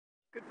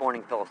Good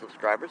morning, fellow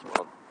subscribers.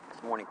 Well,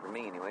 this morning for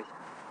me, anyways.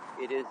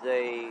 It is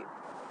a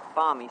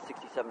balmy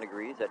 67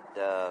 degrees at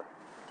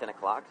 10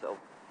 o'clock, so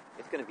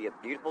it's going to be a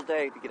beautiful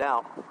day to get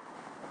out.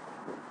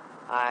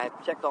 I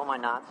checked all my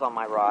knots on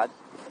my rods.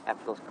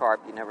 After those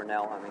carp, you never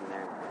know. I mean,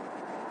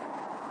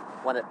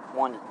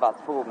 one just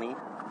about fooled me.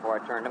 Before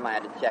I turned them, I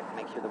had to check to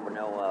make sure there were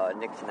no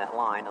nicks in that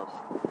line. Those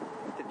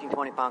 15,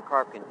 20-pound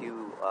carp can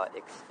do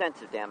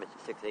extensive damage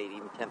to 6, 8,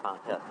 even 10-pound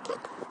test.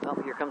 Well,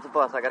 here comes the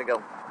bus. I got to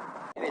go.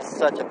 It is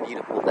such a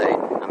beautiful day.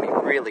 I mean,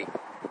 really,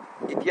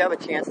 if you have a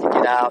chance to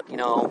get out,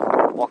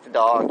 walk the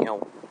dog,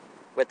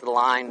 wet the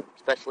line,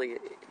 especially,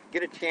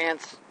 get a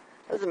chance.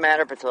 It doesn't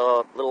matter if it's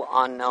a little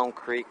unknown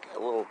creek, a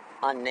little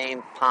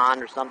unnamed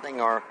pond or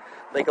something, or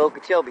Lake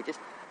Okeechobee. Just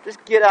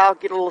get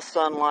out, get a little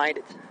sunlight.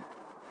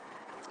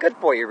 It's good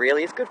for you,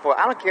 really. It's good for you.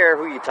 I don't care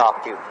who you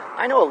talk to.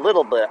 I know a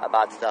little bit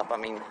about stuff. I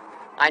mean,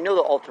 I know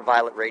the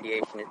ultraviolet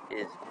radiation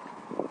is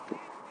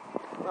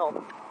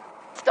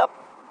stuff,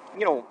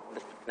 the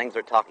things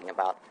they're talking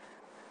about.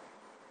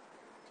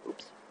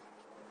 Oops.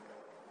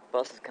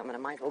 Bus is coming. I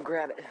might go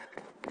grab it.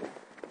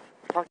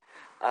 What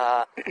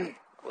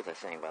was I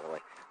saying, by the way?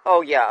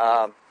 Oh,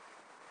 yeah.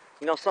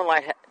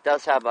 Sunlight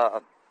does have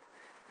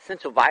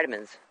essential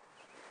vitamins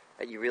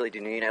that you really do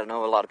need. I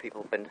know a lot of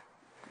people have been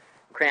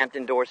cramped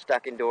indoors,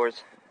 stuck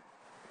indoors.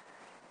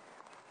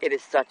 It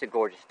is such a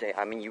gorgeous day.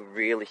 I mean, you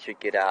really should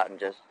get out and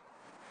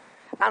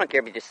I don't care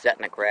if you just sit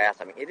in the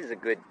grass. I mean, it's a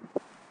good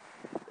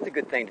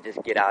thing to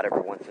just get out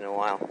every once in a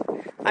while.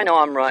 I know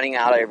I'm running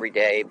out every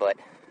day, but,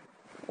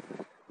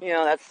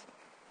 that's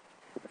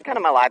kind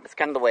of my life. It's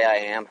kind of the way I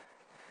am.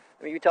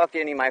 I mean, you talk to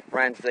any of my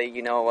friends, I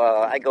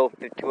go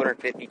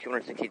 250,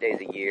 260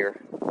 days a year.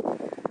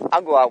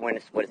 I'll go out when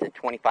it's,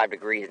 25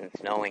 degrees and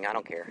snowing. I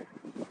don't care.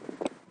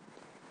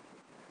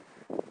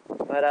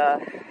 But,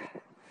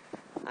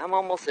 I'm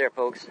almost there,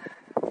 folks.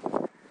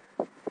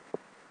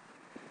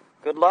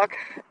 Good luck,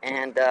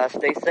 and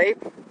stay safe.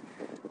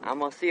 I'm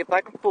going to see if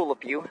I can fool a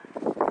few.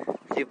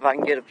 See if I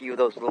can get a few of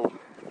those little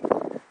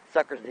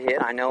suckers to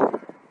hit. I know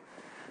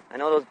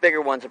those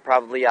bigger ones are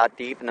probably out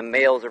deep, and the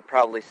males are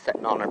probably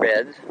sitting on their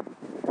beds.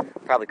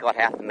 Probably caught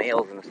half the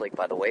males in this lake,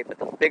 by the way. But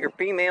the bigger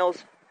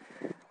females,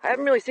 I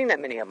haven't really seen that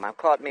many of them. I've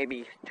caught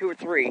maybe 2 or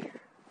 3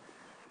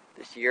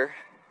 this year.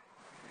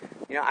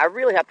 I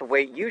really have to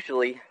wait,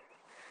 usually,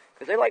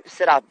 because they like to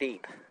sit out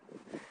deep.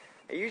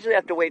 I usually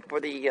have to wait for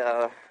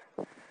the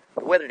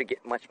weather to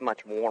get much,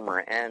 much warmer,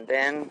 and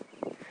then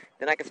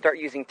I can start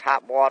using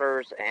top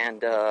waters,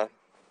 and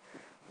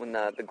when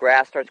the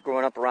grass starts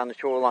growing up around the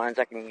shorelines,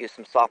 I can use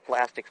some soft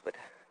plastics. But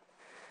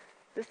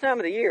this time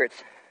of the year,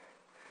 it's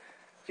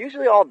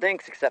usually all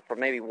dinks except for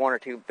maybe 1 or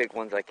 2 big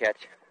ones I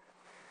catch.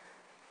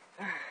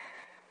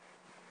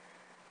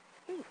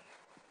 Pretty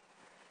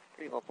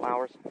little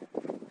flowers.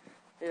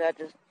 See that?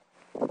 Just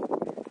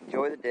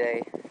enjoy the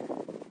day.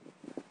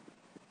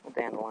 Little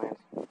dandelions.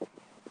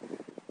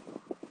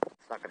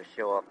 It's not going to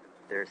show up.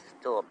 There's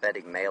still a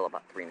bedding male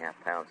about 3.5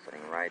 pounds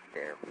sitting right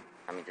there.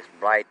 I mean, just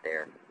right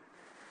there.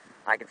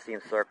 I can see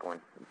him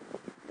circling.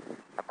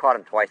 I've caught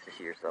him twice this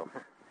year, so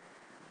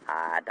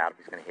I doubt if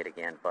he's going to hit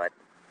again. But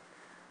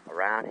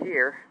around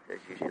here,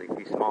 there's usually a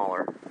few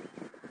smaller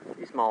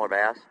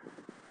bass.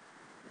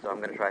 So I'm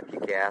going to try a few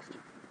casts.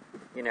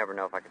 You never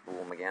know if I can fool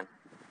them again.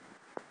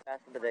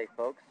 Cast of the day,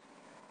 folks.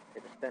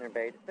 Hit the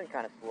spinnerbait. It's been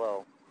kind of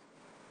slow,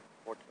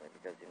 fortunately,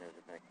 because there's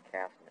been a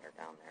cast emitter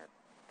down there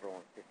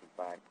throwing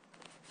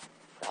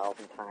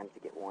 55,000 times to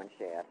get one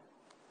shad.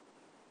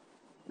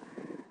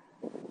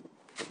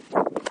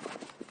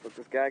 Let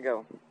this guy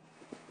go.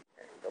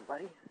 There you go,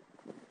 buddy.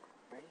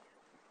 Ready?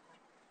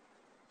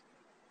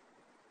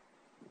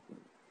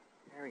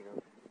 There we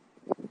go.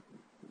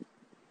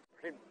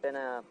 It's been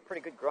a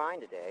pretty good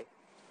grind today,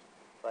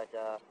 but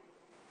I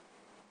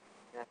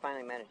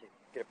finally managed to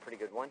get a pretty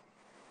good one.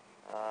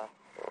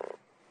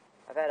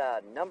 I've had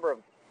a number of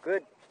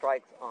good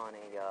strikes on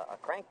a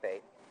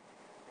crankbait,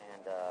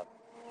 and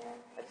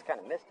I just kind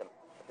of missed him.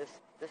 But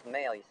this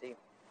male, you see,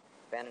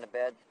 banding the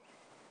beds,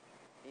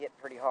 he hit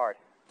pretty hard.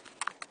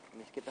 Let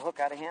me just get the hook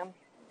out of him.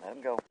 Let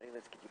him go.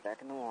 Let's get you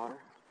back in the water.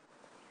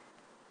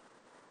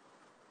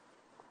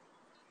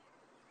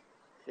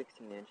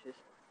 16 inches.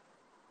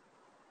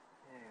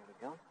 There we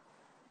go.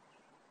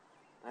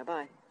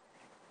 Bye-bye.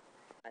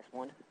 Nice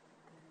one.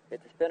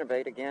 Hit the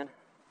spinnerbait again.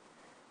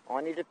 All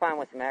I need to find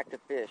was some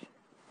active fish.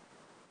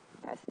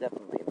 That's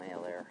definitely a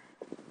male there.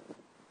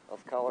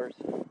 Those colors.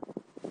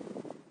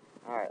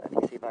 Alright, let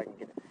me see if I can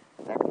get it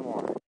back in the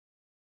water.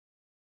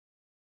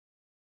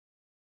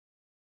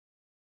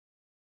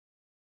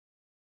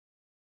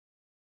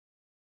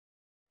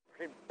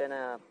 It's been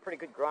a pretty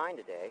good grind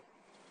today,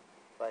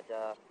 but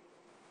I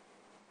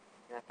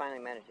finally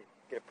managed to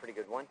get a pretty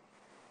good one.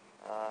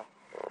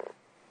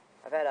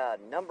 I've had a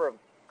number of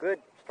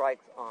good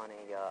strikes on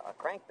a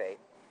crankbait,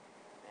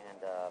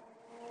 and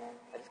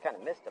I just kind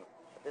of missed him.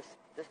 But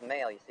this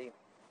male, you see,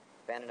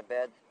 banding the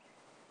beds,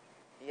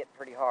 he hit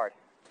pretty hard.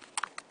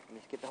 Let me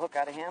just get the hook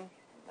out of him.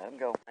 Let him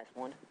go. Nice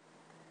one.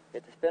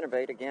 Hit the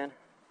spinnerbait again.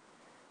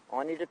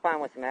 All I need to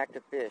find was some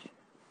active fish.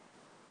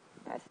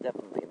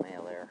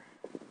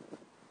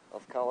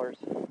 colors.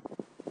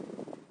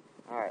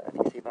 Alright, let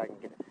me see if I can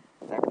get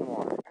it back in the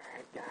water.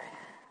 Alright, guy.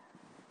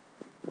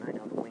 I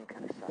know the wind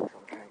kind of sucks, so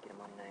I'm trying to get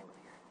him on an angle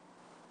here.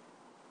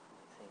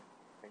 Let's see.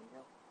 Ready to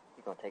go?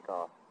 He's going to take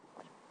off.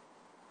 Watch him.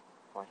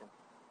 Watch him.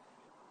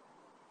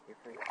 You're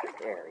free.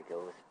 There he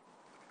goes.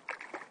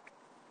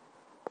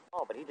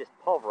 Oh, but he just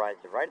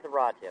pulverized it right at the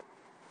rod tip.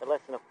 They're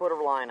less than a foot of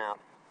line out.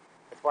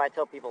 That's why I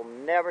tell people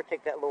never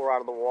take that lure out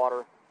of the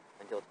water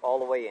until it's all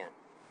the way in.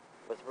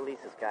 Let's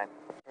release this guy.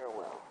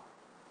 Farewell.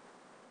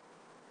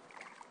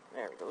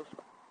 There he goes.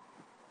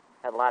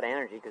 Had a lot of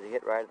energy because he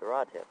hit right at the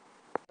rod tip.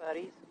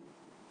 Buddies.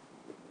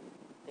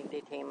 Think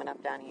they taming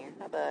up down here?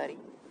 Hi, buddy.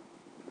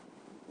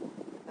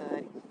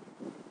 Buddies.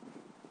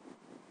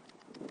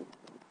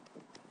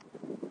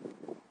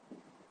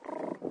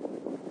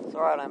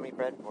 Sorry I don't have any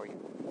bread for you.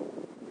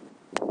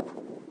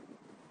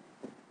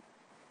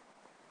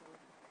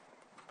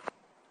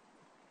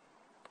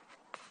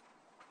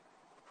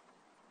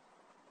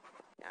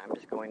 Yeah, I'm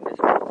just going this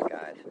close,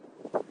 guys.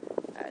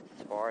 That's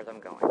as far as I'm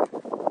going.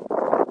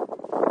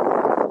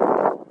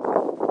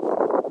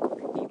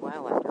 Pretty neat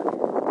wildlife down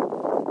here.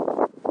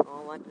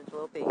 All London's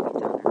little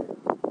babies down there.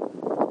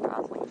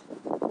 Goslings.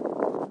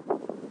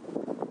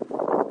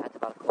 That's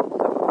about close.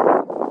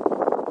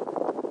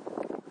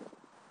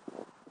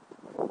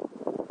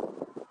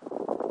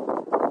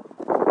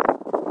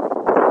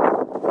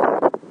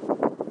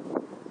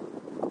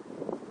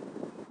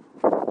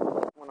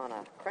 One on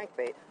a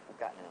crankbait I've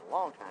gotten in a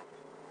long time.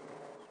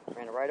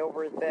 Ran it right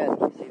over his bed.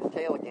 You see the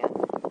tail again.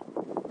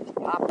 Just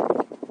popped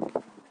it.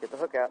 Get the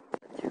hook out.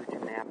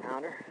 2.5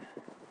 pounder.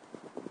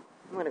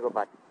 I'm going to go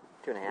about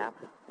 2.5.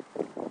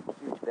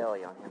 Huge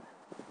belly on him.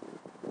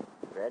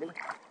 Ready?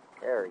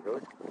 There he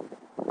goes.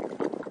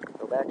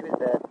 Go back to his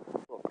bed.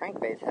 Little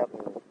crankbait's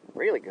helping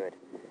really good.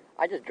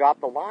 I just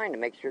dropped the line to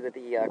make sure that the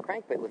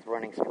crankbait was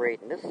running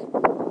straight, and this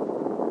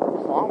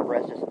long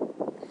breast just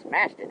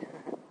smashed it.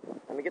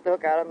 Let me get the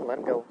hook out of him and let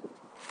him go.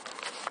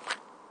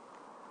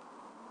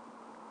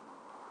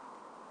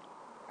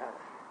 I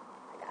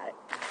got it.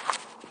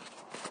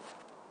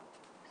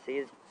 See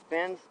his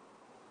fins?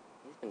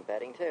 He's been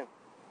bedding too.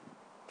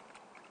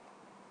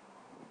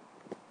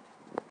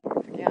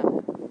 Again,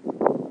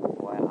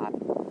 boy, about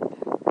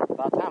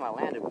the time I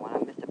landed one, I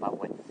missed about,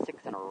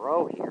 6 in a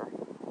row here.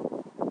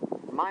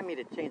 Remind me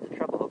to change the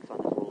treble hooks on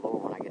this little lure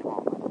when I get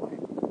home, by the way.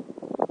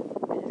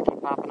 They just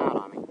keep popping out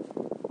on me.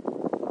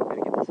 I'm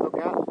going to get this hook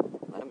out,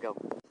 let him go.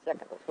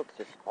 Second, those hooks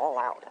just fall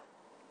out.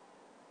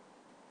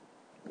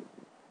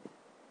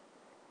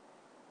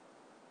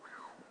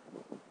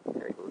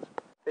 There he goes.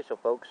 Official,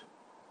 folks.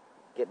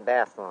 Getting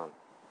bass on.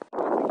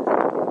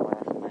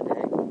 Last of my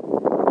day.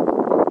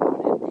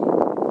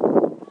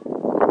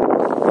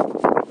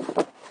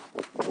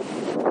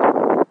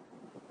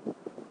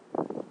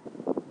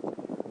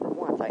 For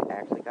once, I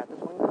actually got this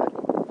one good.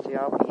 See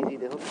how easy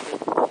the hook is?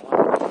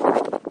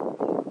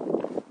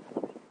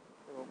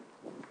 Little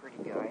pretty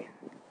guy.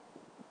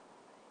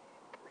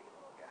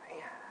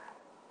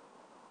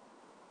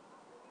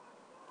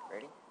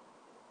 Ready?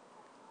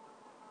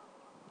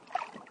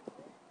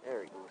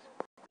 There he goes.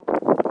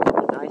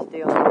 Nice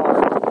day on the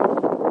water.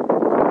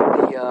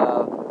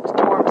 The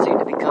storm seemed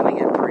to be coming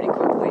in pretty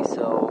quickly,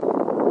 so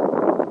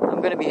I'm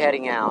going to be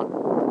heading out.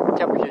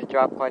 Temperatures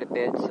dropped quite a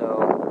bit,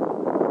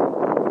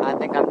 so I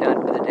think I'm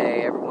done for the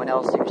day. Everyone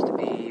else seems to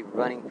be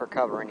running for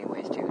cover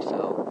anyways, too,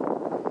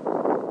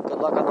 so good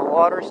luck on the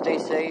water. Stay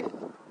safe.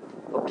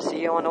 Hope to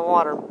see you on the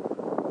water.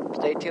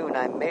 Stay tuned.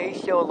 I may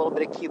show a little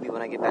bit of QB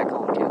when I get back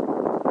home, too.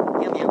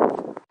 Meow,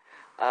 meow.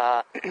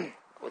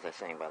 What was I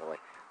saying, by the way?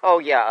 Oh,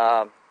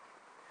 yeah,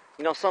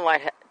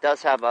 sunlight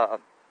does have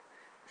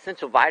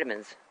essential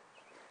vitamins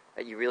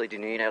that you really do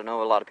need. I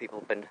know a lot of people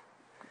have been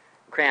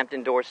cramped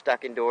indoors,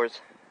 stuck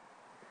indoors.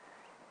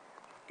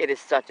 It is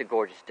such a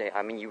gorgeous day.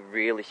 I mean, you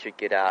really should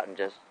get out and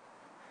just,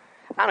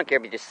 I don't care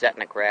if you just sit in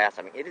the grass.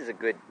 I mean, it's a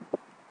good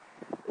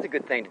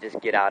thing to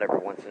just get out every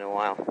once in a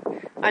while.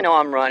 I know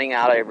I'm running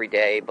out every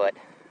day, but,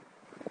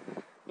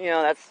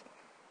 that's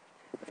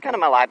kind of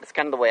my life. It's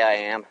kind of the way I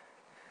am.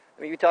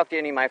 I mean, you talk to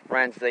any of my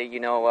friends, I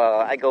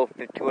go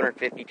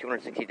 250,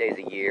 260 days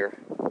a year.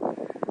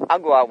 I'll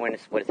go out when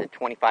it's,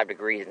 25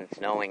 degrees and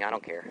snowing. I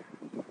don't care.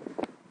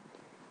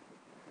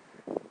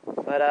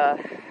 But,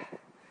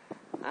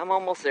 I'm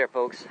almost there,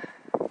 folks.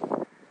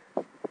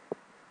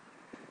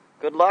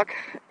 Good luck,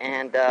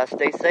 and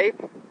stay safe.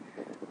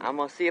 I'm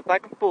going to see if I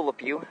can fool a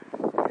few.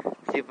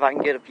 See if I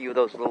can get a few of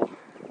those little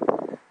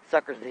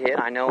suckers to hit.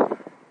 I know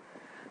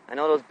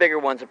those bigger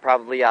ones are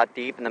probably out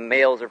deep, and the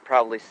males are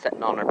probably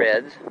sitting on their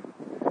beds.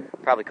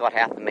 Probably caught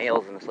half the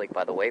males in this lake,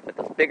 by the way, but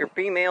those bigger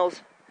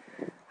females,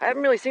 I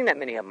haven't really seen that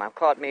many of them. I've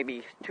caught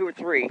maybe 2 or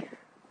 3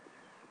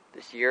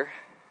 this year.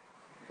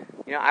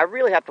 I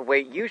really have to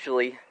wait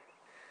usually,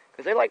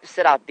 because they like to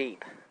sit out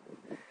deep.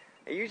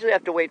 I usually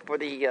have to wait for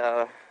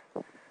the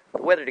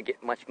weather to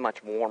get much,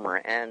 much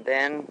warmer, and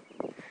then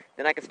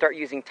I can start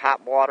using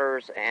top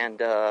waters, and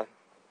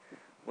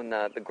when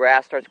the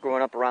grass starts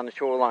growing up around the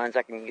shorelines,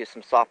 I can use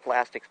some soft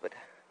plastics. But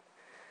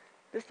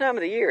this time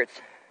of the year,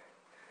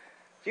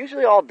 It's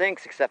usually all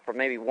dinks except for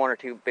maybe one or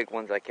two big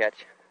ones I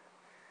catch.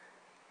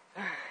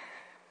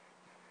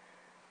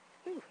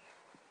 Pretty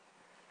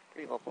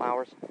little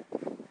flowers.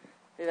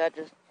 See that?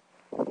 Just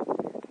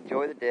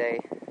enjoy the day.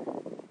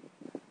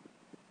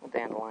 Little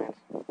dandelions.